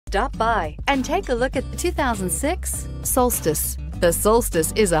Stop by and take a look at the 2006 Solstice. The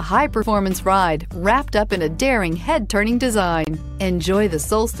Solstice is a high-performance ride wrapped up in a daring head-turning design. Enjoy the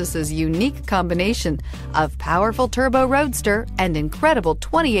Solstice's unique combination of powerful turbo roadster and incredible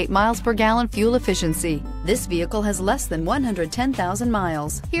 28 miles per gallon fuel efficiency. This vehicle has less than 110,000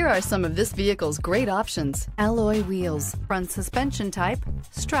 miles. Here are some of this vehicle's great options: alloy wheels, front suspension type,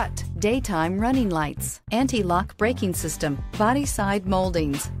 strut, daytime running lights, anti-lock braking system, body side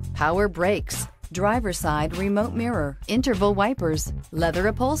moldings, power brakes, driver's side remote mirror, interval wipers, leather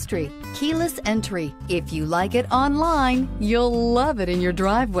upholstery, keyless entry. If you like it online, you'll love it in your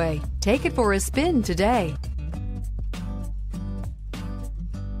driveway. Take it for a spin today.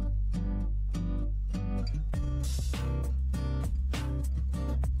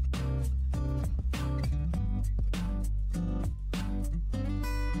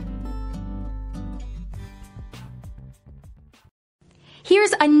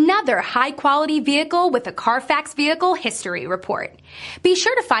 Here's another high-quality vehicle with a Carfax Vehicle History Report. Be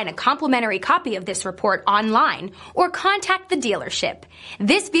sure to find a complimentary copy of this report online or contact the dealership.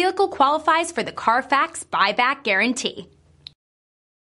 This vehicle qualifies for the Carfax Buyback Guarantee.